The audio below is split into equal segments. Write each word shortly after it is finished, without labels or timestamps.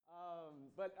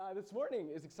But this morning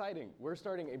is exciting. We're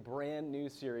starting a brand new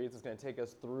series that's going to take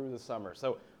us through the summer.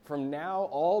 So from now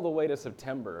all the way to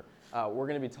September, we're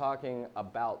going to be talking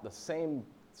about the same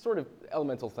sort of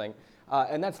elemental thing,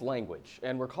 and that's language.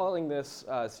 And we're calling this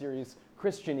series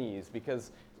Christianese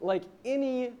because like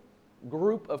any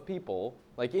group of people,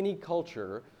 like any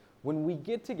culture, when we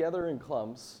get together in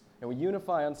clumps and we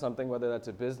unify on something, whether that's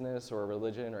a business or a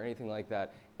religion or anything like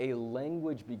that, a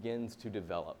language begins to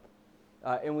develop.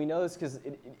 And we know this because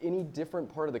in any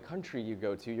different part of the country you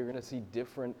go to, you're going to see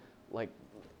different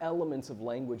elements of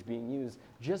language being used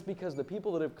just because the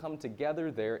people that have come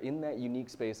together there in that unique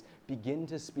space begin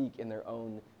to speak in their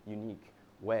own unique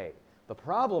way. The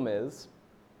problem is,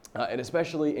 and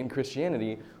especially in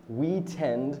Christianity, we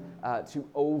tend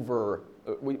to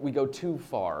we go too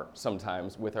far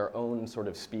sometimes with our own sort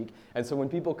of speak. And so when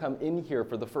people come in here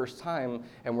for the first time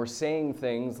and we're saying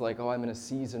things like, oh, I'm in a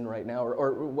season right now,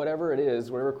 or whatever it is,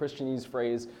 whatever Christianese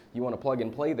phrase you want to plug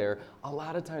and play there, a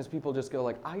lot of times people just go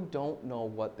like, I don't know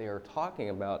what they are talking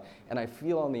about, and I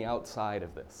feel on the outside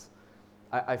of this.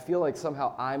 I feel like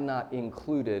somehow I'm not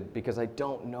included because I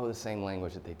don't know the same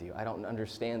language that they do. I don't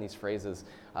understand these phrases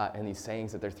and these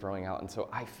sayings that they're throwing out, and so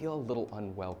I feel a little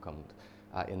unwelcomed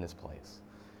in this place.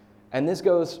 And this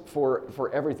goes for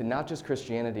everything, not just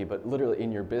Christianity, but literally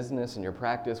in your business, in your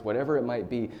practice, whatever it might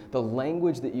be, the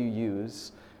language that you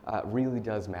use really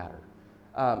does matter.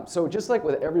 So just like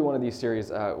with every one of these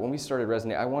series, when we started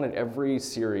Resonate, I wanted every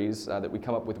series that we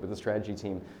come up with the strategy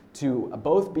team to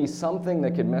both be something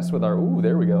that could mess with our, ooh,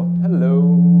 there we go,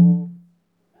 hello,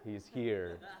 he's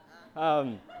here.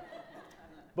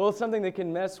 Both something that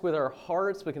can mess with our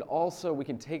hearts, but we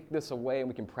can take this away and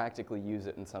we can practically use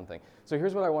it in something. So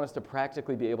here's what I want us to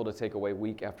practically be able to take away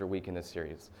week after week in this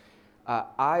series.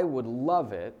 I would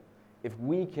love it if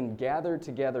we can gather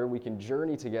together, we can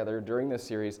journey together during this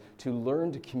series to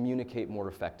learn to communicate more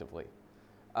effectively.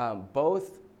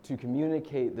 Both to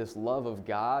communicate this love of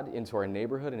God into our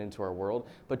neighborhood and into our world,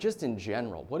 but just in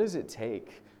general, what does it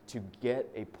take to get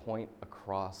a point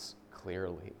across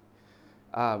clearly?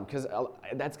 Because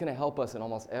that's going to help us in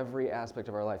almost every aspect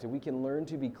of our life. If we can learn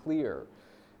to be clear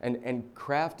and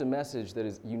craft a message that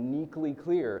is uniquely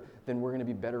clear, then we're going to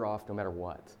be better off no matter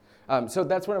what. So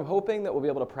that's what I'm hoping that we'll be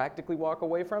able to practically walk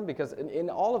away from, because in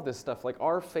all of this stuff, like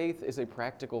our faith is a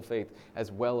practical faith as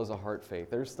well as a heart faith.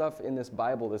 There's stuff in this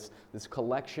Bible, this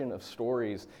collection of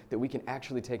stories that we can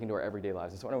actually take into our everyday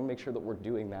lives. And so I want to make sure that we're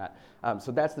doing that.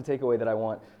 So that's the takeaway that I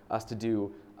want us to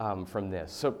do from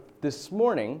this. So this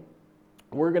morning,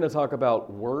 we're going to talk about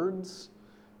words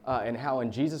and how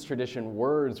in Jesus' tradition,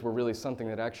 words were really something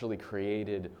that actually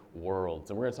created worlds.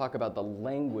 And we're going to talk about the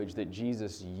language that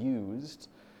Jesus used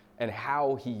and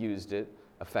how he used it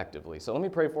effectively. So let me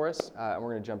pray for us, and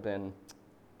we're going to jump in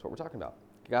to what we're talking about.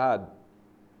 God,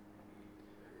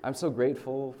 I'm so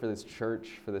grateful for this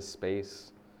church, for this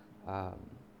space. Lord,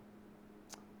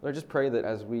 I just pray that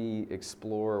as we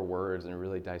explore words and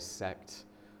really dissect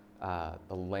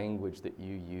the language that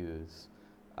you use,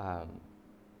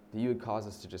 that you would cause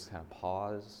us to just kind of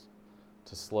pause,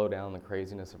 to slow down the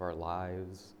craziness of our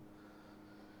lives,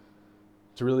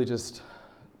 to really just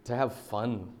to have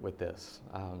fun with this,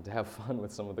 to have fun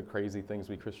with some of the crazy things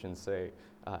we Christians say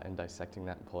and dissecting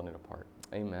that and pulling it apart.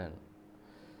 Amen.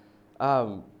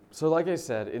 So like I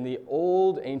said, in the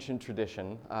old ancient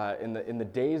tradition, in the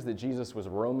days that Jesus was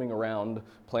roaming around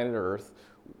planet Earth,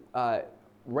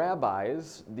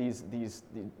 rabbis, these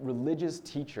religious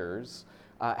teachers,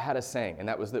 had a saying, and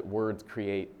that was that words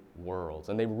create worlds.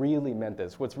 And they really meant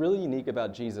this. What's really unique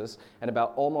about Jesus and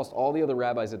about almost all the other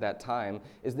rabbis at that time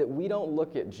is that we don't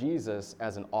look at Jesus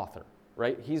as an author,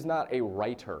 right? He's not a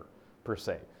writer per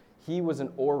se. He was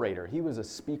an orator. He was a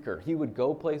speaker. He would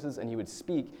go places and he would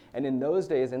speak. And in those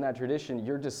days, in that tradition,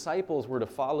 your disciples were to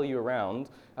follow you around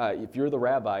if you're the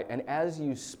rabbi. And as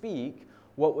you speak,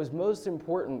 what was most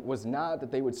important was not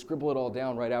that they would scribble it all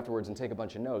down right afterwards and take a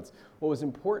bunch of notes. What was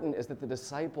important is that the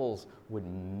disciples would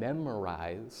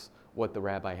memorize what the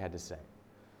rabbi had to say.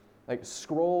 Like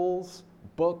scrolls,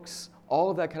 books, all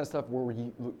of that kind of stuff were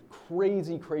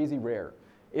crazy, crazy rare.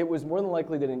 It was more than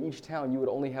likely that in each town you would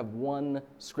only have one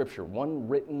scripture, one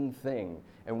written thing.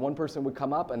 And one person would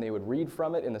come up and they would read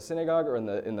from it in the synagogue or in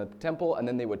the temple, and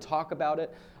then they would talk about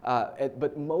it.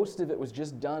 But most of it was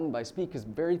just done by speak because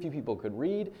very few people could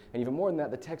read. And even more than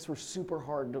that, the texts were super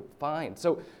hard to find.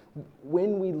 So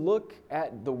when we look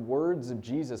at the words of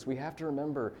Jesus, we have to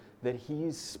remember that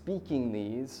he's speaking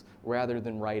these rather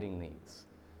than writing these.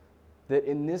 That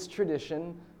in this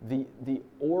tradition, the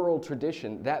oral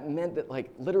tradition, that meant that like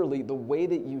literally the way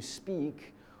that you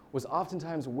speak was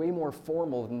oftentimes way more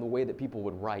formal than the way that people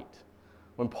would write.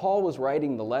 When Paul was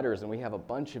writing the letters, and we have a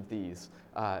bunch of these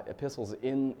epistles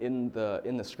in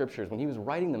the scriptures, when he was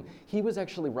writing them, he was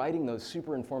actually writing those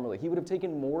super informally. He would have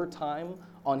taken more time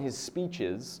on his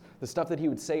speeches, the stuff that he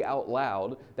would say out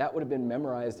loud, that would have been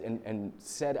memorized and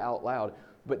said out loud,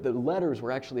 but the letters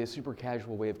were actually a super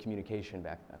casual way of communication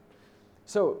back then.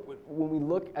 So when we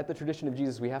look at the tradition of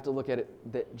Jesus, we have to look at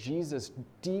it that Jesus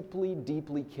deeply,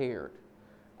 deeply cared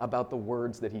about the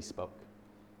words that he spoke.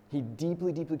 He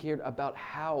deeply, deeply cared about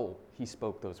how he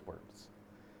spoke those words.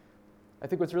 I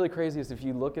think what's really crazy is if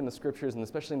you look in the scriptures, and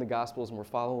especially in the Gospels, and we're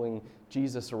following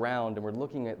Jesus around, and we're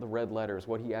looking at the red letters,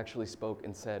 what he actually spoke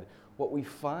and said, what we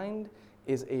find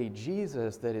is a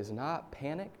Jesus that is not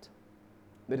panicked,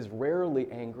 that is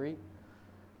rarely angry,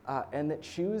 and that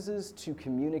chooses to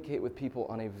communicate with people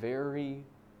on a very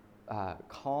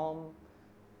calm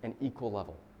and equal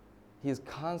level. He is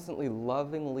constantly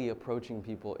lovingly approaching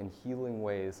people in healing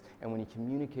ways, and when he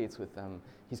communicates with them,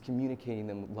 he's communicating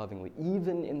them lovingly,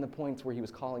 even in the points where he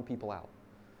was calling people out.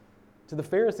 To the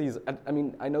Pharisees,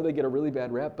 I know they get a really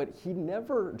bad rap, but he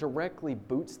never directly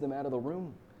boots them out of the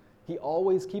room. He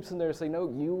always keeps them there to say, no,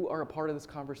 you are a part of this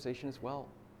conversation as well.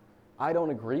 I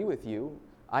don't agree with you.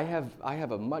 I have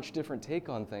a much different take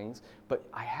on things, but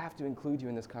I have to include you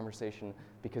in this conversation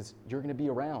because you're going to be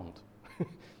around.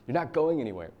 You're not going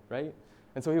anywhere, right?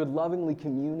 And so he would lovingly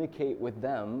communicate with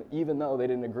them, even though they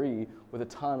didn't agree with a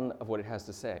ton of what it has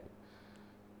to say.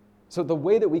 So the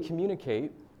way that we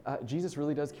communicate, Jesus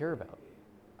really does care about.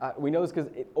 We know this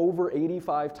because over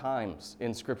 85 times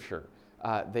in Scripture,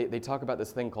 they talk about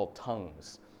this thing called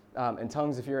tongues. And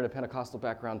tongues, if you're in a Pentecostal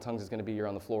background, tongues is going to be you're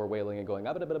on the floor wailing and going,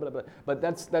 but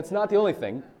that's not the only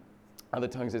thing. The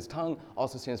tongues is tongue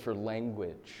also stands for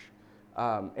language.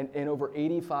 And over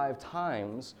 85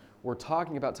 times, we're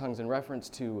talking about tongues in reference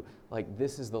to, like,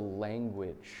 this is the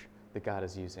language that God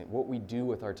is using. What we do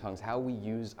with our tongues, how we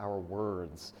use our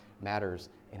words matters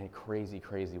in a crazy,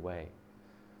 crazy way.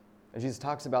 And Jesus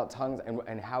talks about tongues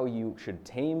and how you should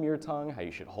tame your tongue, how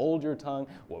you should hold your tongue,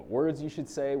 what words you should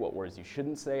say, what words you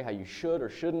shouldn't say, how you should or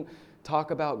shouldn't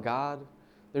talk about God.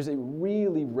 There's a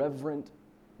really reverent,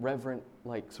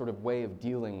 like, sort of way of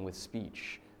dealing with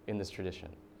speech in this tradition.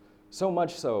 So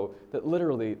much so that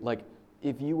literally, like,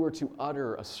 if you were to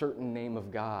utter a certain name of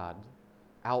God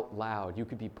out loud, you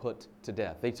could be put to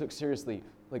death. They took seriously,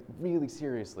 like really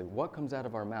seriously, what comes out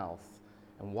of our mouth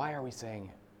and why are we saying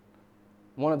it?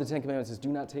 One of the 10 Commandments is do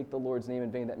not take the Lord's name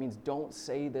in vain. That means don't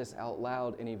say this out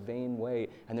loud in a vain way.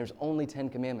 And there's only 10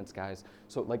 commandments, guys.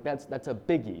 So like that's a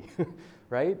biggie,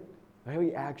 right? What do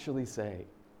we actually say?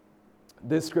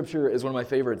 This scripture is one of my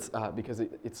favorites because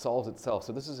it solves itself.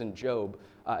 So this is in Job,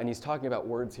 and he's talking about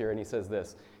words here, and he says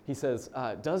this. He says,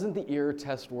 doesn't the ear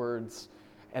test words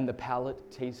and the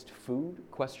palate taste food? ?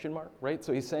 Right?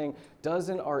 So he's saying,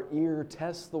 doesn't our ear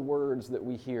test the words that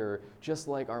we hear just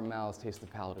like our mouths taste the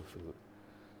palate of food?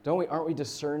 Aren't we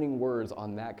discerning words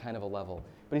on that kind of a level?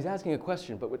 But he's asking a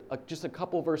question, but with, just a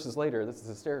couple verses later, this is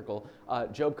hysterical,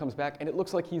 Job comes back, and it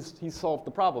looks like he's solved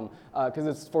the problem, because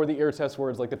it's for the ear test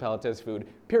words like the palate test food,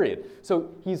 period.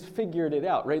 So he's figured it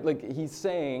out, right? Like he's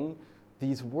saying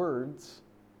these words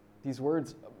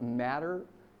matter,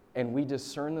 and we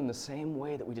discern them the same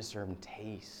way that we discern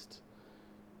taste,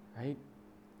 right?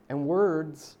 And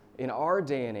words, in our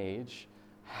day and age,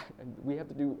 we have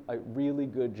to do a really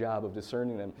good job of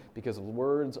discerning them because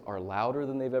words are louder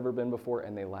than they've ever been before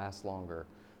and they last longer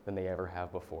than they ever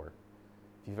have before.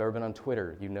 If you've ever been on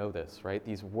Twitter, you know this, right?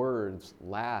 These words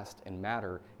last and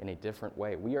matter in a different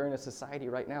way. We are in a society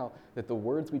right now that the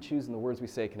words we choose and the words we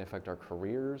say can affect our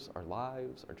careers, our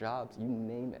lives, our jobs, you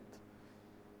name it.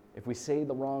 If we say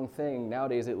the wrong thing,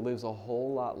 nowadays it lives a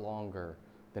whole lot longer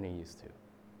than it used to,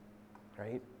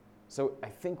 right? So I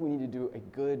think we need to do a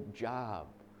good job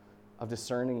of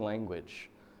discerning language,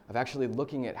 of actually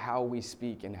looking at how we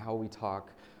speak and how we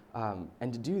talk.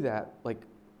 And to do that, like,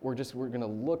 we're going to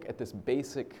look at this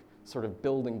basic sort of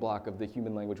building block of the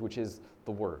human language, which is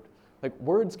the word. Like,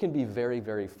 words can be very,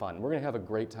 very fun. We're going to have a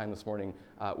great time this morning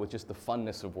with just the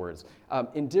funness of words.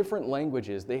 In different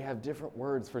languages, they have different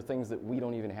words for things that we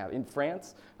don't even have. In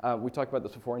France, we talked about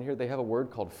this before in here, they have a word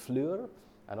called fleur.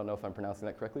 I don't know if I'm pronouncing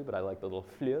that correctly, but I like the little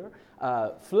fleur.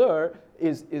 Fleur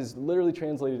is literally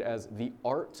translated as the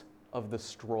art of the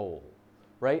stroll,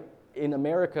 right? In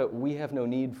America, we have no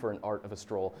need for an art of a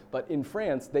stroll, but in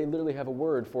France, they literally have a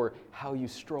word for how you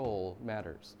stroll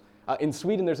matters. In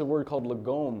Sweden, there's a word called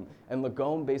lagom, and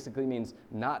lagom basically means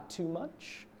not too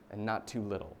much and not too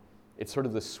little. It's sort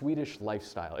of the Swedish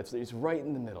lifestyle. It's right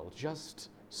in the middle, just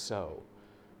so.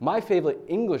 My favorite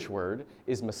English word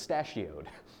is mustachioed.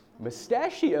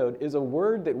 Mustachioed is a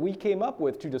word that we came up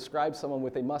with to describe someone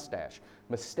with a mustache.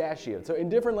 Mustachioed. So in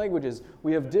different languages,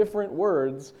 we have different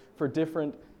words for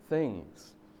different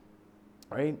things,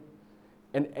 right?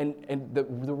 And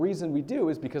the reason we do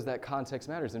is because that context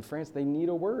matters. In France, they need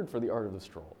a word for the art of the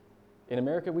stroll. In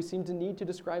America, we seem to need to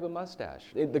describe a mustache.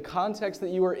 The context that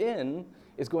you are in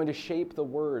is going to shape the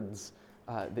words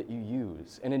that you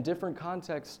use. And in different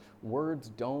contexts, words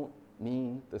don't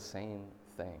mean the same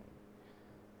thing.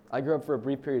 I grew up for a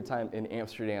brief period of time in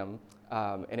Amsterdam,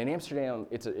 and in Amsterdam,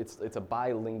 it's a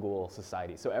bilingual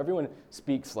society. So everyone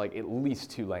speaks like at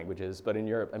least 2 languages, but in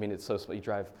Europe, I mean, it's so small. You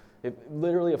drive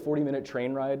literally a 40-minute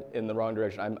train ride in the wrong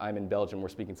direction. I'm in Belgium, we're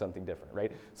speaking something different,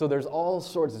 right? So there's all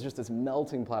sorts, it's just this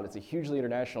melting pot. It's a hugely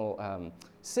international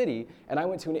city, and I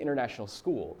went to an international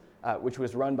school, which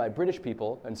was run by British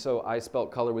people, and so I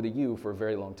spelt color with a U for a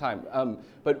very long time.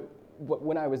 But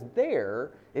when I was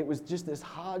there, it was just this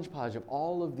hodgepodge of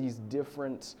all of these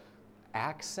different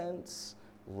accents,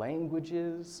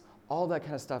 languages, all that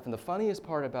kind of stuff. And the funniest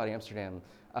part about Amsterdam,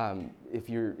 if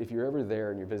you're ever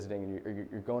there and you're visiting and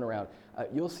you're going around,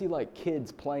 you'll see like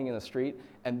kids playing in the street,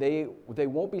 and they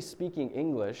won't be speaking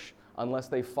English unless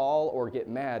they fall or get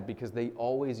mad, because they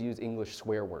always use English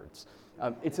swear words.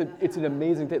 It's an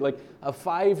amazing thing. Like a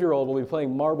 5-year-old will be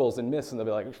playing marbles and miss, and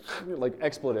they'll be like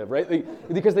expletive, right?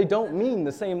 Because they don't mean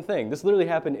the same thing. This literally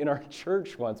happened in our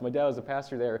church once. My dad was a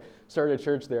pastor there, started a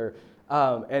church there,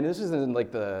 and this was in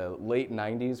like the late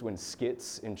 90s when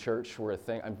skits in church were a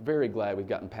thing. I'm very glad we've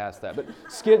gotten past that, but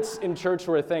skits in church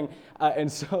were a thing.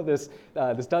 And so this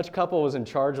Dutch couple was in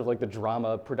charge of like the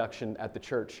drama production at the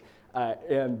church.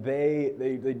 And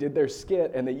they did their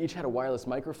skit, and they each had a wireless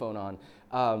microphone on.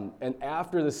 And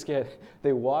after the skit,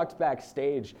 they walked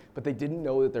backstage, but they didn't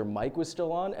know that their mic was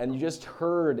still on, and you just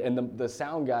heard, and the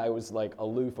sound guy was like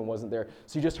aloof and wasn't there,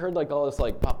 so you just heard like all this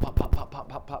like pop, pop, pop, pop, pop,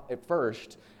 pop, pop at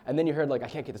first, and then you heard like, I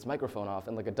can't get this microphone off,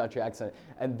 and like a Dutch accent,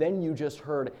 and then you just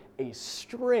heard a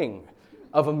string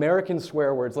of American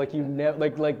swear words, like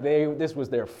this was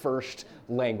their first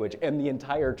language, and the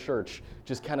entire church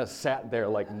just kind of sat there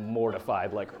like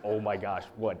mortified, like, oh my gosh,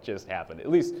 what just happened? At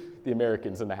least the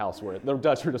Americans in the house were. The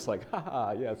Dutch were just like,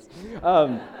 haha, yes.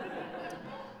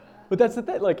 But that's the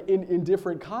thing, like in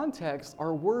different contexts,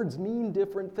 our words mean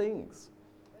different things.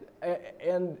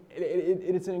 And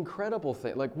it's an incredible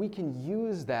thing. Like, we can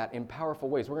use that in powerful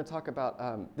ways. We're going to talk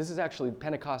about, this is actually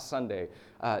Pentecost Sunday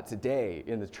today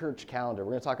in the church calendar.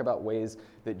 We're going to talk about ways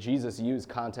that Jesus used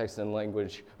context and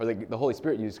language, or the Holy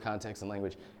Spirit used context and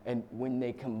language. And when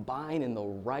they combine in the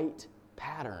right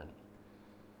pattern,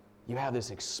 you have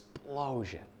this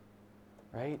explosion,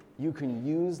 right? You can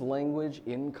use language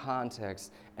in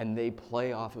context, and they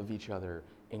play off of each other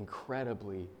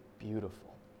incredibly beautiful.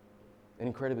 In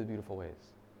incredibly beautiful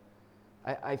ways.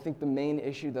 I think the main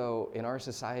issue, though, in our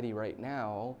society right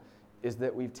now is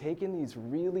that we've taken these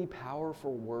really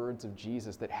powerful words of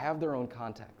Jesus that have their own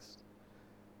context,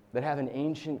 that have an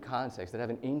ancient context, that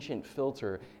have an ancient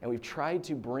filter, and we've tried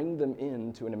to bring them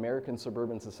into an American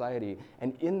suburban society,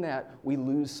 and in that, we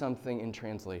lose something in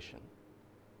translation,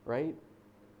 right?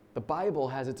 The Bible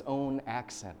has its own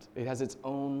accent. It has its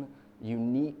own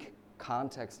unique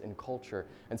context and culture.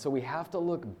 And so we have to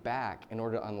look back in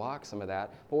order to unlock some of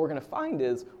that. But what we're going to find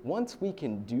is once we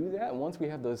can do that, and once we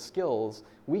have those skills,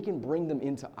 we can bring them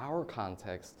into our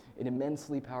context in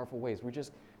immensely powerful ways. We're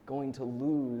just going to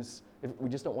lose, we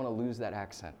just don't want to lose that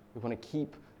accent. We want to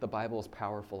keep the Bible's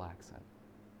powerful accent.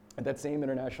 At that same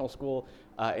international school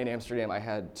in Amsterdam, I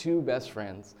had 2 best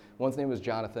friends. One's name was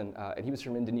Jonathan, and he was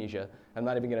from Indonesia. I'm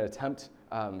not even going to attempt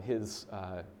his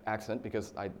accent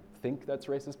because I think that's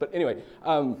racist. But anyway,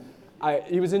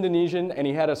 he was Indonesian, and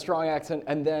he had a strong accent.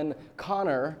 And then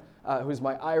Connor, who's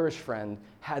my Irish friend,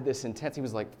 had this intense, he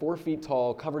was like 4 feet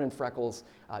tall, covered in freckles,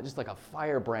 just like a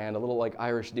firebrand, a little like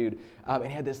Irish dude. And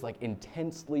he had this like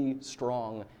intensely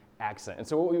strong accent. And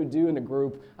so what we would do in a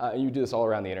group, and you do this all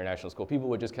around the international school, people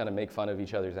would just kind of make fun of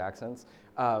each other's accents.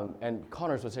 And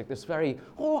Connor's was like this very,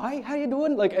 oh, hi, how you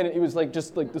doing? Like, and it was like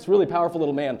just like this really powerful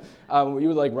little man. He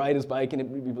would like ride his bike, and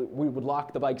we would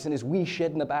lock the bikes in his wee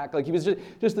shed in the back. Like, he was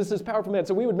just this powerful man.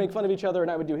 So we would make fun of each other,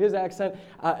 and I would do his accent,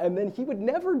 and then he would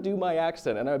never do my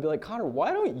accent. And I would be like, Connor,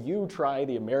 why don't you try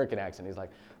the American accent? He's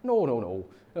like, no. And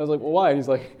I was like, well, why? And he's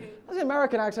like, the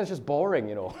American accent's just boring,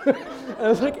 you know. And I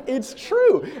was like, it's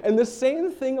true. And the same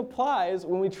thing applies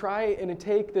when we try and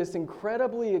take this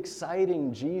incredibly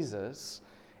exciting Jesus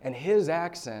and his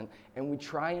accent, and we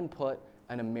try and put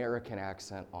an American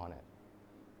accent on it.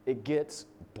 It gets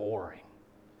boring.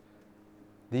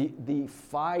 The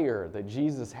fire that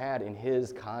Jesus had in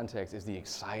his context is the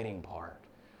exciting part,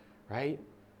 right?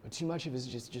 But too much of it is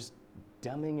just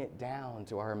dumbing it down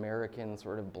to our American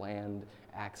sort of bland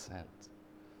accent.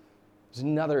 There's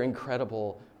another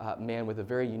incredible man with a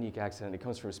very unique accent. It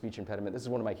comes from a speech impediment. This is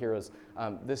one of my heroes.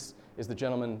 This is the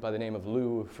gentleman by the name of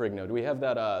Lou Ferrigno. Do we have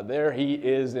that? There he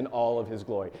is in all of his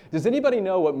glory. Does anybody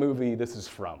know what movie this is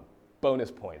from?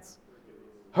 Bonus points.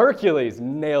 Hercules,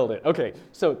 nailed it. Okay,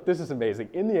 so this is amazing.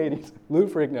 In the 80s, Lou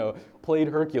Ferrigno played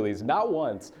Hercules not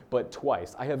once, but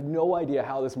twice. I have no idea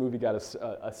how this movie got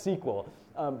a sequel,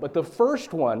 but the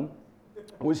first one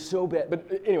was so bad.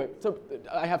 But anyway, so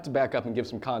I have to back up and give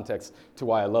some context to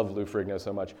why I love Lou Ferrigno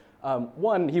so much.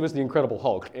 One, he was the Incredible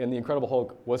Hulk, and the Incredible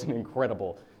Hulk was an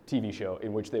incredible TV show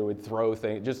in which they would throw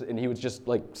things, and he was just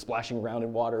like splashing around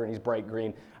in water, and he's bright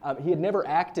green. He had never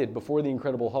acted before the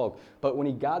Incredible Hulk, but when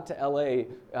he got to LA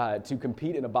to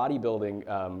compete in a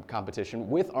bodybuilding competition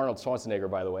with Arnold Schwarzenegger,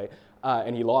 by the way,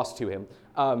 and he lost to him,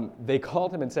 they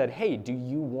called him and said, "Hey, do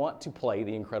you want to play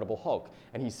the Incredible Hulk?"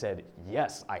 And he said,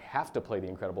 "Yes, I have to play the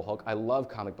Incredible Hulk. I love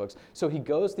comic books." So he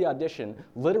goes to the audition,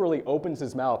 literally opens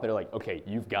his mouth, and they're like, "Okay,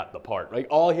 you've got the part." Right?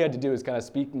 All he had to do is kind of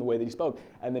speak in the way that he spoke,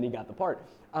 and then he got the part.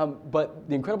 But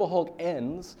the Incredible Hulk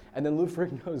ends, and then Lou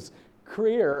Ferrigno's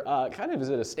career kind of is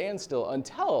at a standstill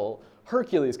until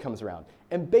Hercules comes around.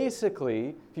 And basically,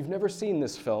 if you've never seen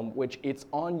this film, which it's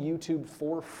on YouTube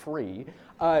for free,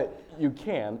 you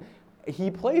can.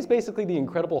 He plays basically the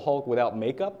Incredible Hulk without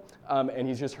makeup, and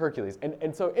he's just Hercules.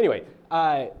 And so anyway,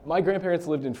 my grandparents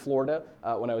lived in Florida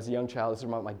when I was a young child. This is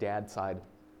my dad's side.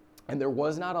 And there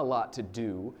was not a lot to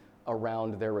do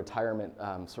around their retirement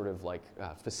sort of like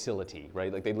facility,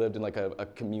 right? Like they lived in like a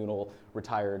communal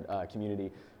retired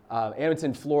community. And it's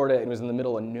in Florida, and it was in the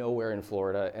middle of nowhere in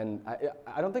Florida. And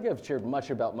I don't think I've shared much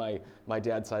about my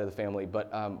dad's side of the family,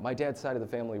 but my dad's side of the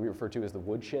family we refer to as the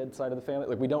woodshed side of the family.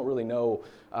 Like we don't really know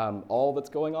all that's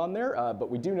going on there, but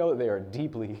we do know that they are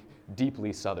deeply,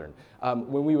 deeply Southern.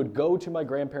 When we would go to my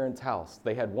grandparents' house,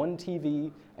 they had one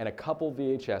TV and a couple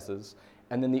VHSs,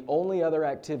 and then the only other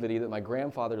activity that my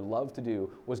grandfather loved to do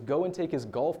was go and take his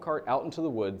golf cart out into the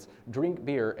woods, drink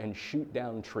beer, and shoot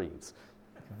down trees.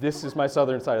 This is my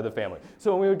Southern side of the family.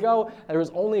 So when we would go, there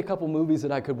was only a couple movies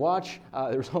that I could watch.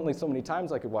 There was only so many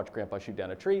times I could watch Grandpa shoot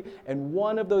down a tree. And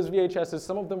one of those VHSs,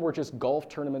 some of them were just golf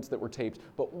tournaments that were taped,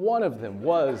 but one of them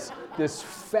was this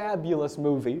fabulous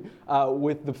movie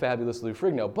with the fabulous Lou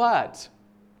Ferrigno. But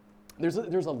there's a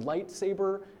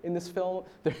lightsaber in this film.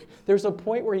 There's a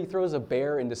point where he throws a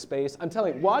bear into space. I'm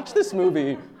telling you, watch this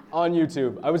movie on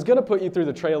YouTube. I was gonna put you through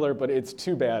the trailer, but it's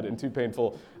too bad and too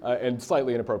painful and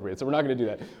slightly inappropriate, so we're not gonna do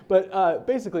that. But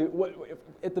basically,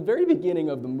 at the very beginning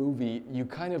of the movie, you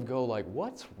kind of go like,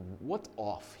 what's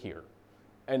off here?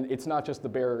 And it's not just the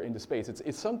bear into space.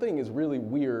 It's something is really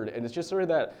weird, and it's just sort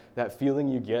of that feeling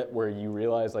you get where you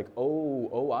realize like,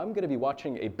 oh, I'm gonna be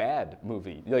watching a bad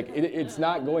movie. Like it's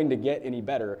not going to get any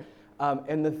better.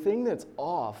 And the thing that's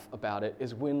off about it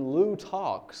is when Lou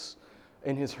talks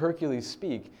in his Hercules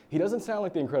speak, he doesn't sound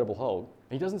like the Incredible Hulk.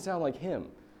 He doesn't sound like him.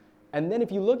 And then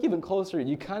if you look even closer,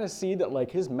 you kind of see that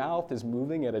like his mouth is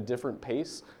moving at a different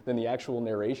pace than the actual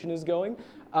narration is going.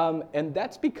 And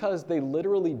that's because they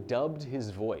literally dubbed his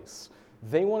voice.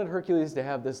 They wanted Hercules to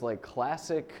have this like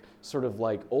classic sort of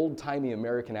like old-timey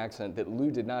American accent that Lou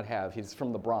did not have. He's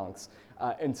from the Bronx.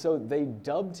 And so they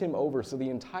dubbed him over. So the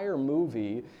entire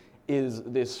movie is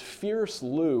this fierce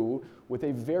Lou with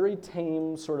a very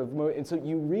tame sort of, and so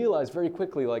you realize very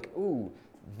quickly like, ooh,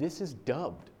 this is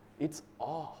dubbed. It's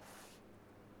off.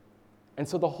 And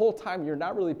so the whole time you're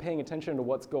not really paying attention to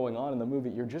what's going on in the movie.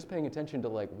 You're just paying attention to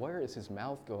like, where is his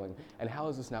mouth going and how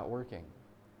is this not working?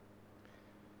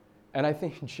 And I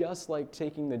think just like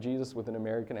taking the Jesus with an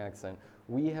American accent,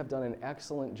 we have done an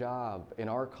excellent job in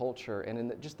our culture and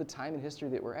in just the time and history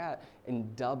that we're at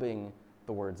in dubbing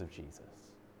the words of Jesus,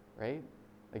 right?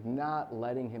 Like not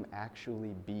letting him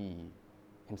actually be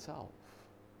himself.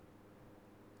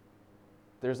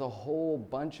 There's a whole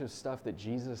bunch of stuff that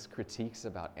Jesus critiques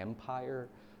about empire,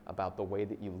 about the way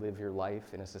that you live your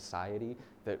life in a society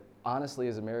that honestly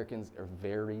as Americans are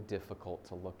very difficult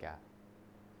to look at.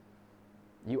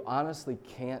 You honestly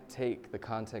can't take the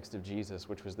context of Jesus,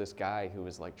 which was this guy who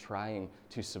was like trying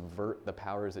to subvert the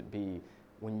powers that be,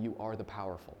 when you are the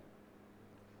powerful.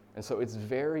 And so it's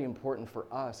very important for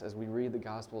us as we read the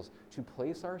Gospels to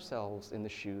place ourselves in the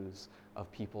shoes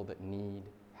of people that need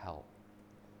help,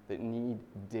 that need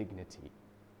dignity,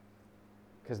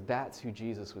 because that's who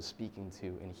Jesus was speaking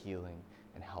to and healing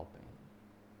and helping.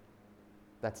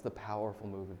 That's the powerful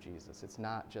move of Jesus. It's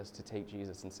not just to take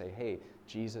Jesus and say, hey,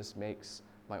 Jesus makes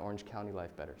my Orange County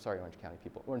life better. Sorry, Orange County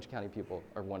people. Orange County people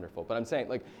are wonderful. But I'm saying,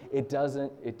 like, he's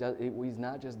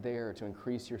not just there to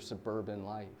increase your suburban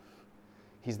life.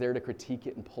 He's there to critique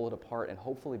it and pull it apart and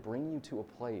hopefully bring you to a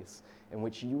place in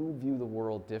which you view the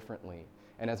world differently.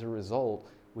 And as a result,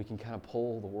 we can kind of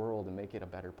pull the world and make it a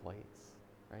better place,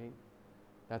 right?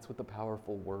 That's what the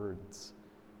powerful words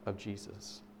of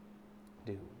Jesus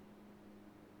do.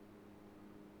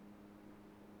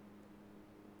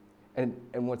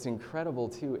 And what's incredible,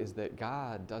 too, is that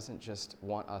God doesn't just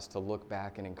want us to look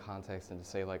back and in context and to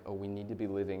say, like, oh, we need to be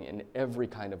living in every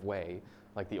kind of way,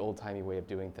 like the old-timey way of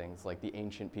doing things, like the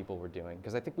ancient people were doing.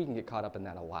 Because I think we can get caught up in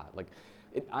that a lot. Like,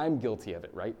 I'm guilty of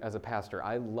it, right? As a pastor,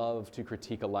 I love to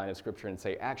critique a line of Scripture and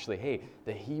say, actually, hey,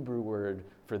 the Hebrew word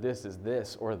for this is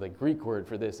this, or the Greek word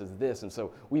for this is this, and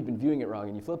so we've been viewing it wrong,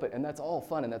 and you flip it, and that's all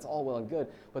fun, and that's all well and good.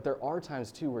 But there are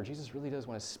times, too, where Jesus really does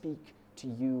want to speak to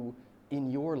you in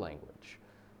your language.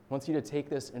 Wants you to take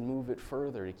this and move it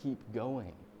further, to keep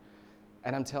going.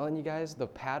 And I'm telling you guys, the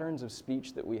patterns of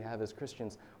speech that we have as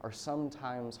Christians are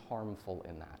sometimes harmful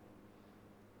in that.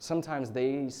 Sometimes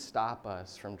they stop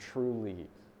us from truly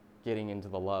getting into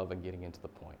the love and getting into the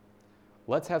point.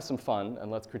 Let's have some fun and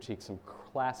let's critique some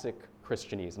classic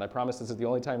Christianese. And I promise this is the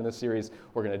only time in this series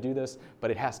we're going to do this,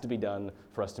 but it has to be done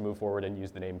for us to move forward and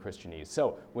use the name Christianese.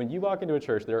 So when you walk into a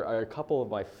church, there are a couple of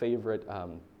my favorite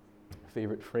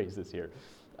phrases here.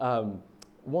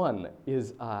 One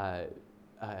is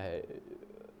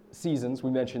seasons. We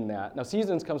mentioned that. Now,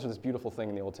 seasons comes from this beautiful thing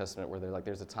in the Old Testament where they're like,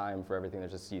 there's a time for everything,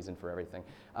 there's a season for everything.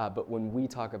 But when we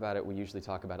talk about it, we usually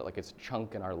talk about it like it's a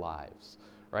chunk in our lives,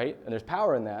 right? And there's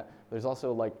power in that. There's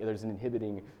also like, there's an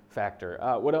inhibiting factor.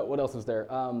 What else is there?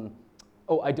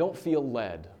 I don't feel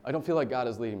led. I don't feel like God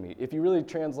is leading me. If you really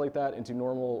translate that into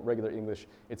normal, regular English,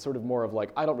 it's sort of more of like,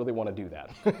 I don't really want to do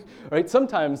that, right?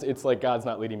 Sometimes it's like God's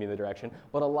not leading me in the direction,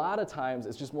 but a lot of times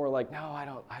it's just more like, no, I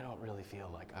don't really feel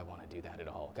like I want to do that at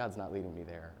all. God's not leading me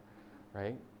there,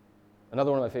 right?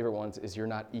 Another one of my favorite ones is you're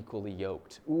not equally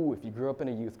yoked. Ooh, if you grew up in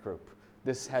a youth group,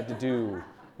 this had to do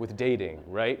with dating,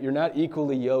 right? You're not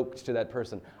equally yoked to that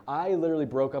person. I literally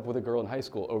broke up with a girl in high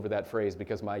school over that phrase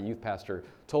because my youth pastor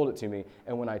told it to me.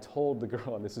 And when I told the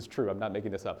girl, and this is true, I'm not making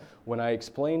this up, when I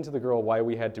explained to the girl why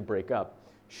we had to break up,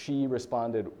 she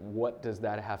responded, what does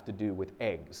that have to do with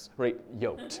eggs, right?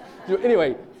 Yoked. So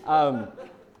anyway,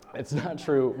 it's not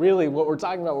true. Really, what we're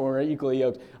talking about when we're equally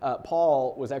yoked,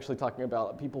 Paul was actually talking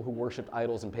about people who worshiped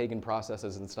idols and pagan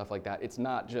processes and stuff like that. It's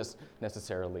not just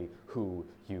necessarily who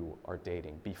you are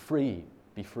dating. Be free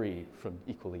from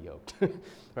equally yoked,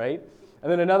 right?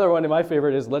 And then another one, and my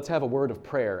favorite, is let's have a word of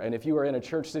prayer. And if you are in a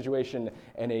church situation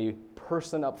and a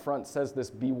person up front says this,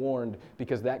 be warned,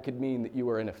 because that could mean that you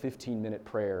are in a 15-minute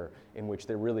prayer in which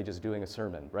they're really just doing a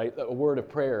sermon, right? A word of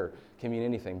prayer can mean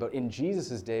anything. But in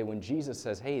Jesus' day, when Jesus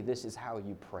says, hey, this is how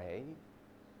you pray,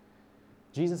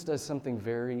 Jesus does something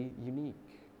very unique.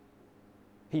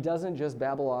 He doesn't just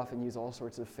babble off and use all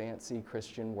sorts of fancy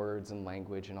Christian words and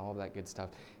language and all of that good stuff.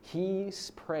 He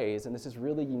prays, and this is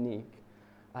really unique,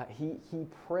 he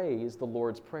prays the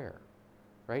Lord's Prayer,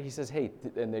 right? He says, hey,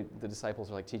 and the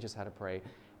disciples are like, teach us how to pray.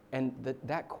 And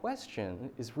that question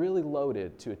is really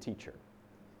loaded to a teacher.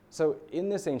 So in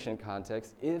this ancient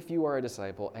context, if you are a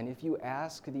disciple and if you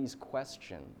ask these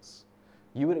questions,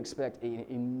 you would expect an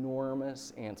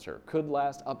enormous answer. Could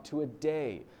last up to a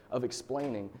day of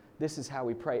explaining this is how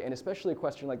we pray. And especially a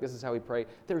question like this is how we pray,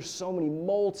 there's so many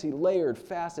multi-layered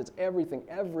facets, everything.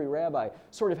 Every rabbi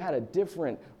sort of had a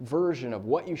different version of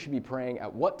what you should be praying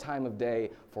at what time of day,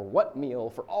 for what meal,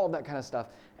 for all of that kind of stuff.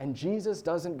 And Jesus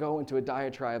doesn't go into a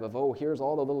diatribe of, oh, here's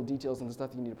all the little details and the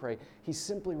stuff you need to pray. He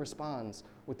simply responds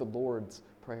with the Lord's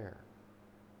Prayer.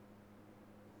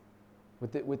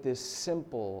 With this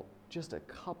simple, just a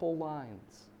couple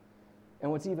lines.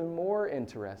 And what's even more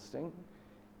interesting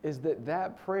is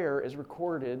that prayer is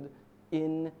recorded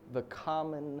in the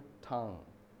common tongue.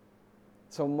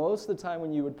 So most of the time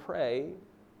when you would pray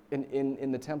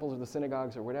in the temples or the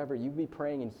synagogues or whatever, you'd be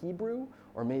praying in Hebrew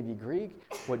or maybe Greek.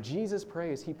 What Jesus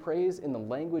prays, he prays in the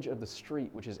language of the street,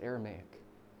 which is Aramaic.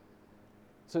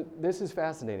 So this is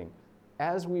fascinating.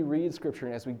 As we read Scripture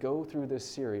and as we go through this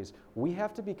series, we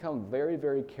have to become very,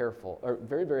 very careful, or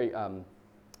very, very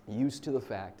used to the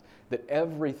fact that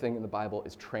everything in the Bible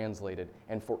is translated,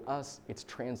 and for us, it's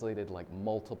translated like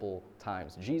multiple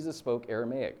times. Jesus spoke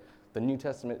Aramaic. The New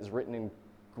Testament is written in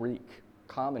Greek,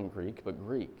 common Greek, but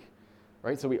Greek,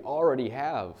 right? So we already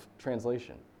have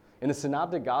translation. In the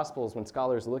Synoptic Gospels, when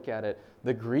scholars look at it,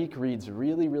 the Greek reads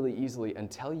really, really easily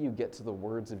until you get to the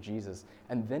words of Jesus.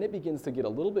 And then it begins to get a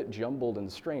little bit jumbled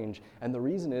and strange. And the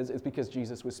reason is because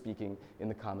Jesus was speaking in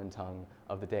the common tongue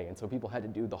of the day. And so people had to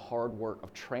do the hard work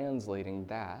of translating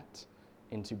that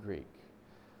into Greek.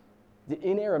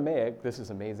 In Aramaic, this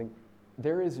is amazing,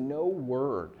 there is no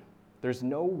word There's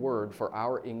no word for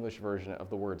our English version of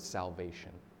the word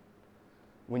salvation.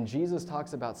 When Jesus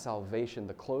talks about salvation,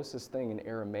 the closest thing in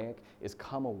Aramaic is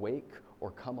come awake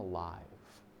or come alive.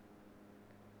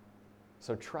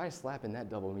 So try slapping that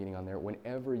double meaning on there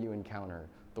whenever you encounter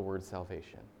the word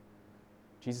salvation.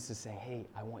 Jesus is saying, hey,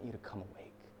 I want you to come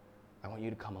awake. I want you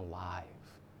to come alive.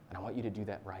 And I want you to do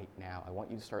that right now. I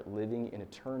want you to start living in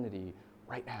eternity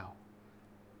right now.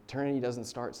 Eternity doesn't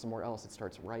start somewhere else. It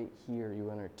starts right here. You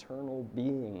are an eternal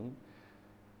being.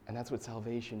 And that's what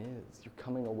salvation is. You're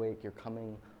coming awake. You're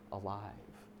coming alive.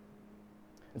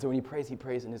 And so when he prays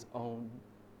in his own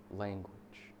language.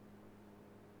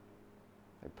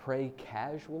 Pray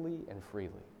casually and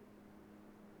freely.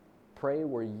 Pray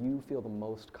where you feel the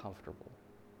most comfortable.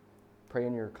 Pray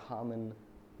in your common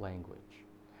language.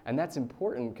 And that's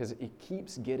important because it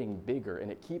keeps getting bigger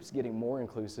and it keeps getting more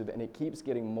inclusive and it keeps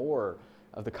getting more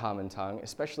of the common tongue,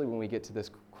 especially when we get to this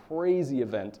crazy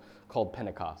event called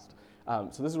Pentecost.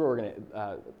 So this is where we're going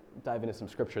to dive into some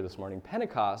scripture this morning.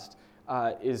 Pentecost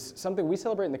is something we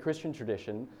celebrate in the Christian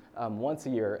tradition once a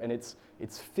year, and it's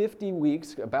 50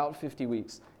 weeks, about 50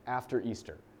 weeks after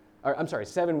Easter. Or, I'm sorry,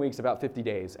 7 weeks, about 50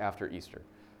 days after Easter.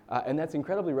 And that's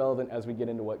incredibly relevant as we get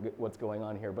into what's going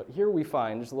on here. But here we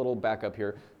find, just a little backup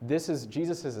here,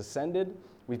 Jesus has ascended.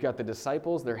 We've got the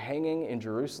disciples, they're hanging in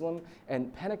Jerusalem.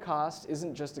 And Pentecost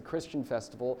isn't just a Christian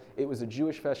festival, it was a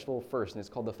Jewish festival first, and it's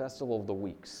called the Festival of the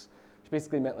Weeks. Which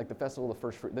basically meant like the Festival of the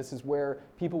First Fruit. This is where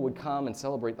people would come and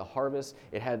celebrate the harvest.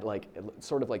 It had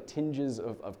sort of tinges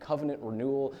of covenant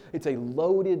renewal. It's a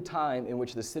loaded time in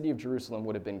which the city of Jerusalem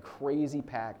would have been crazy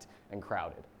packed and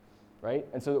crowded, right?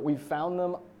 And so that we found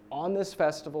them on this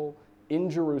festival in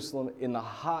Jerusalem in the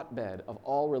hotbed of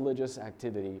all religious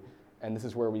activity, and this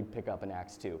is where we pick up in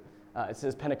Acts 2. It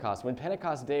says Pentecost. When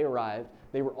Pentecost day arrived,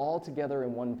 they were all together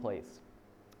in one place.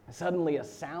 Suddenly a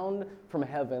sound from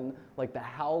heaven, like the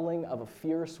howling of a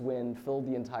fierce wind, filled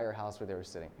the entire house where they were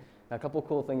sitting. Now, a couple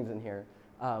cool things in here.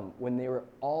 When they were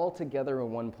all together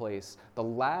in one place, the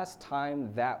last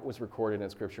time that was recorded in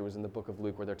Scripture was in the book of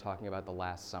Luke, where they're talking about the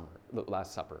Last Supper,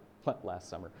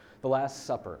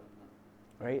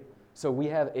 right? So we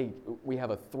have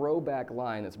a throwback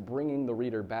line that's bringing the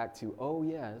reader back to, oh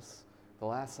yes, the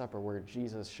Last Supper, where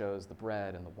Jesus shows the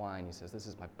bread and the wine. He says, this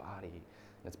is my body,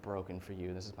 and it's broken for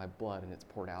you. This is my blood, and it's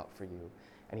poured out for you.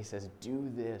 And he says, do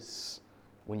this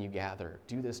when you gather.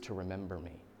 Do this to remember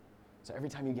me. So every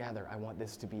time you gather, I want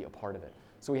this to be a part of it.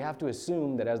 So we have to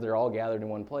assume that as they're all gathered in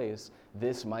one place,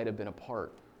 this might have been a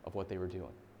part of what they were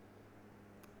doing.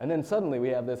 And then suddenly we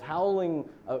have this howling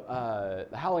of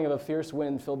a fierce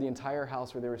wind filled the entire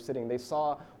house where they were sitting. They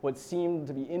saw what seemed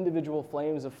to be individual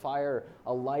flames of fire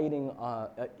alighting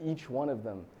each one of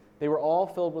them. They were all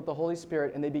filled with the Holy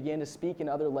Spirit, and they began to speak in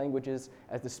other languages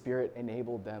as the Spirit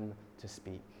enabled them to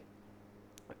speak.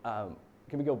 Can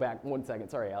we go back 1 second?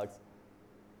 Sorry, Alex.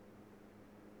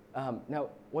 Now,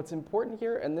 what's important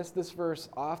here, and this verse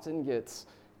often gets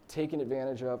taken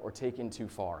advantage of or taken too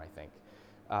far, I think.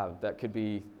 That could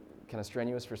be kind of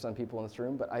strenuous for some people in this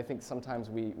room, but I think sometimes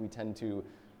we tend to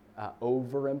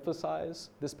overemphasize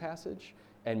this passage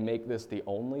and make this the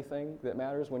only thing that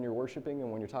matters when you're worshiping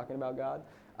and when you're talking about God.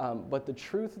 But the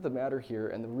truth of the matter here,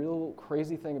 and the real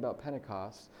crazy thing about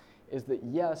Pentecost, is that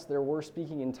yes, there were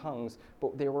speaking in tongues,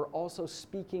 but they were also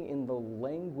speaking in the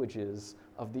languages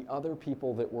of the other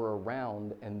people that were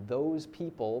around, and those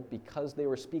people, because they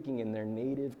were speaking in their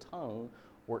native tongue,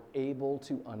 were able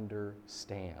to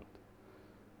understand,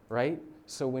 right?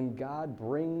 So when God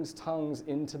brings tongues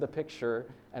into the picture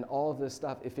and all of this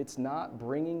stuff, if it's not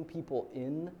bringing people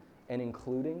in and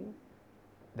including,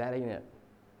 that ain't it,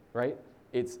 right?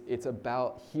 It's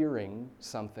about hearing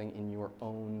something in your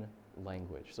own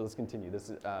language. So let's continue. This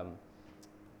is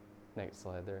next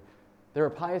slide there. There were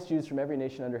pious Jews from every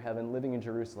nation under heaven living in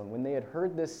Jerusalem. When they had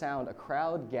heard this sound, a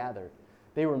crowd gathered.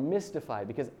 They were mystified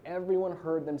because everyone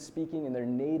heard them speaking in their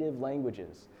native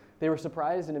languages. They were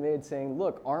surprised and amazed, saying,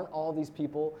 look, aren't all these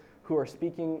people who are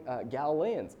speaking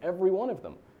Galileans, every one of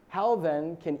them? How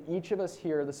then can each of us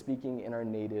hear the speaking in our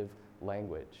native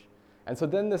language? And so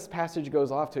then this passage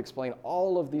goes off to explain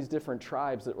all of these different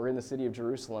tribes that were in the city of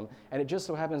Jerusalem. And it just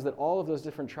so happens that all of those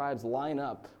different tribes line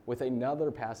up with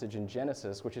another passage in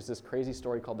Genesis, which is this crazy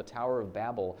story called the Tower of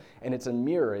Babel. And it's a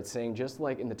mirror. It's saying just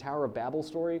like in the Tower of Babel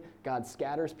story, God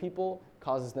scatters people,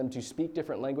 causes them to speak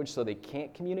different language so they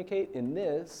can't communicate. In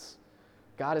this,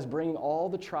 God is bringing all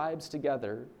the tribes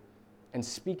together and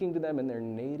speaking to them in their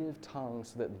native tongue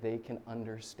so that they can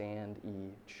understand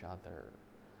each other.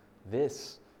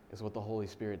 This is what the Holy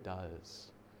Spirit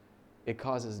does. It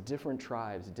causes different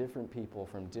tribes, different people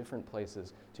from different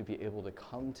places to be able to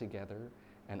come together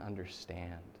and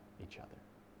understand each other.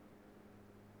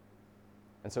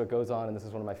 And so it goes on, and this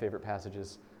is one of my favorite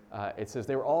passages. It says,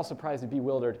 they were all surprised and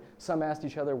bewildered. Some asked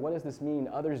each other, what does this mean?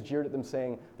 Others jeered at them,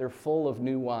 saying, they're full of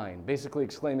new wine. Basically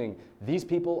exclaiming, these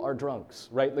people are drunks,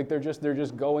 right? Like they're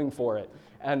just going for it.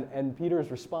 And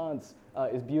Peter's response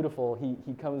is beautiful.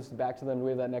 He comes back to them. Do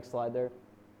we have that next slide there?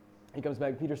 He comes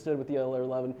back. Peter stood with the other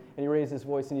 11, and he raised his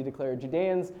voice and he declared,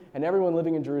 Judeans and everyone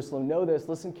living in Jerusalem, know this.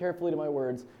 Listen carefully to my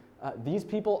words. These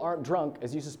people aren't drunk,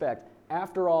 as you suspect.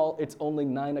 After all, it's only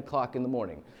 9 o'clock in the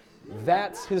morning.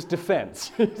 That's his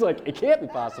defense. He's like, it can't be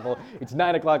possible. It's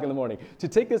 9 o'clock in the morning. To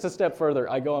take this a step further,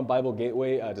 I go on Bible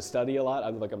Gateway to study a lot.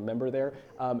 I'm like a member there.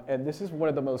 And this is one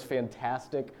of the most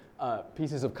fantastic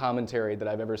pieces of commentary that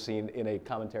I've ever seen in a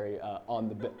commentary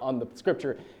on the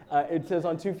scripture. It says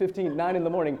on 2:15, 9 in the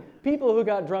morning, people who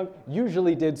got drunk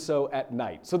usually did so at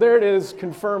night. So there it is,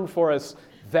 confirmed for us.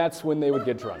 That's when they would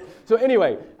get drunk. So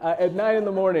anyway, at 9 in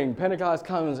the morning, Pentecost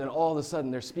comes, and all of a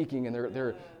sudden they're speaking,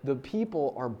 and the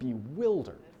people are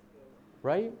bewildered,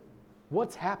 right?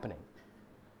 What's happening?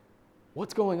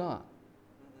 What's going on?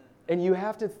 And you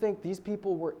have to think these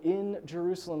people were in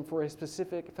Jerusalem for a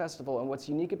specific festival. And what's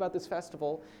unique about this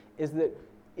festival is that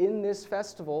in this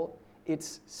festival,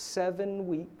 it's 7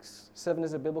 weeks. 7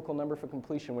 is a biblical number for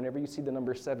completion. Whenever you see the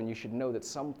number 7, you should know that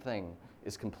something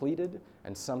is completed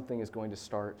and something is going to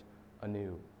start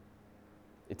anew.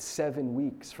 It's 7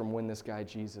 weeks from when this guy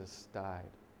Jesus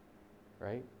died,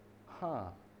 right?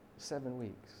 7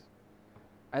 weeks.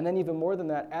 And then even more than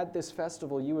that, at this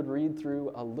festival, you would read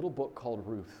through a little book called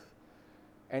Ruth.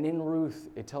 And in Ruth,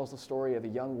 it tells the story of a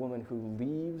young woman who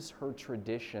leaves her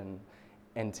tradition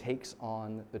and takes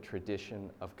on the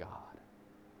tradition of God.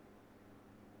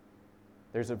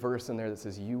 There's a verse in there that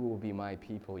says, you will be my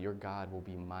people, your God will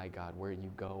be my God. Where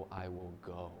you go, I will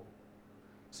go.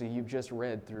 So you've just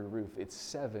read through Ruth. It's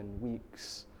 7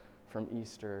 weeks from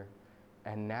Easter,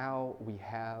 and now we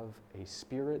have a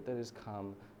spirit that has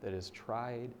come that has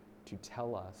tried to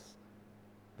tell us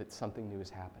that something new is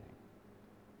happening,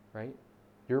 right?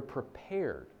 You're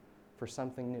prepared for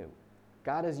something new.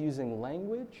 God is using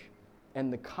language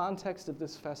and the context of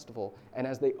this festival, and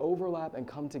as they overlap and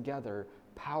come together,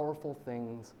 powerful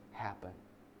things happen.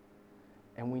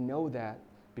 And we know that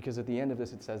because at the end of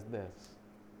this it says this.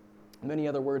 Many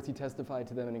other words he testified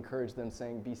to them and encouraged them,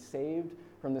 saying, be saved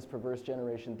from this perverse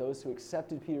generation. Those who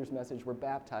accepted Peter's message were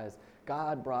baptized.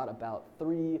 God brought about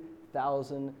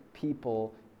 3,000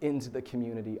 people into the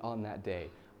community on that day.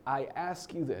 I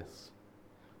ask you this,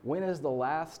 when is the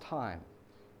last time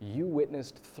you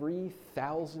witnessed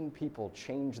 3,000 people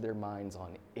change their minds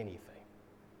on anything?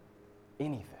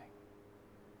 Anything.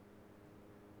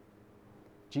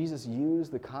 Jesus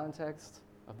used the context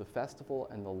of the festival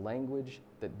and the language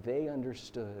that they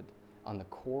understood on the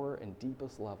core and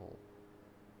deepest level,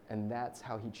 and that's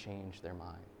how he changed their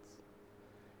minds.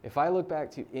 If I look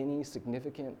back to any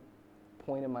significant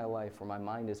point in my life where my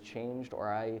mind has changed,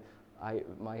 or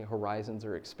my horizons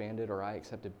are expanded, or I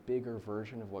accept a bigger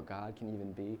version of what God can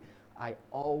even be, I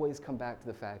always come back to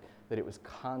the fact that it was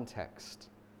context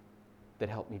that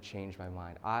helped me change my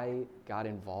mind. I got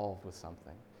involved with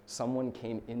something. Someone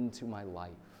came into my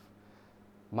life.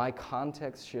 My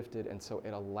context shifted, and so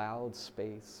it allowed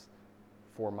space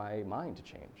for my mind to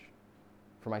change,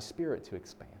 for my spirit to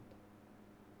expand.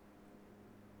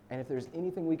 And if there's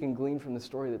anything we can glean from the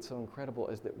story that's so incredible,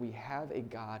 is that we have a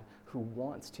God who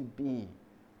wants to be,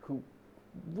 who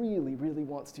really, really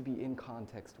wants to be in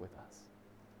context with us,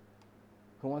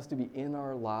 who wants to be in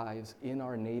our lives, in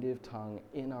our native tongue,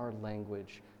 in our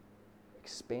language,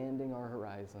 expanding our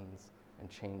horizons and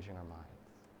changing our minds.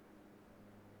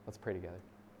 Let's pray together.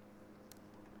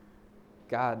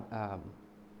 God,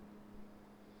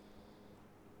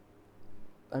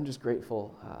 I'm just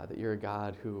grateful that you're a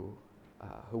God who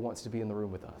wants to be in the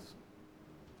room with us.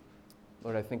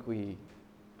 Lord, I think we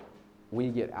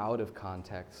get out of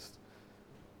context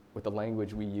with the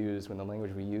language we use when the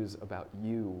language we use about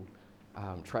you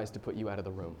tries to put you out of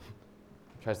the room,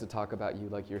 tries to talk about you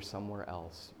like you're somewhere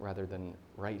else rather than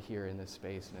right here in this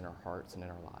space and in our hearts and in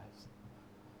our lives.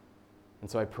 And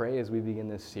so I pray as we begin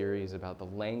this series about the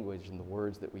language and the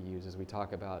words that we use, as we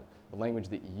talk about the language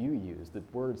that you use, the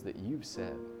words that you've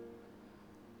said,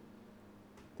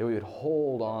 that we would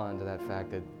hold on to that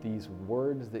fact that these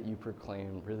words that you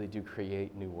proclaim really do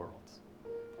create new worlds.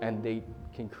 And they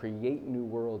can create new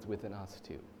worlds within us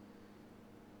too.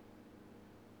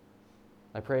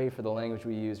 I pray for the language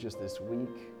we use just this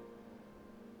week.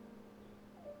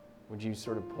 Would you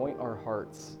sort of point our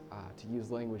hearts to use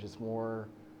language that's more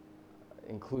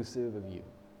inclusive of you?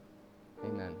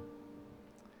 Amen.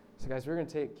 So guys, we're going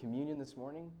to take communion this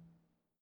morning.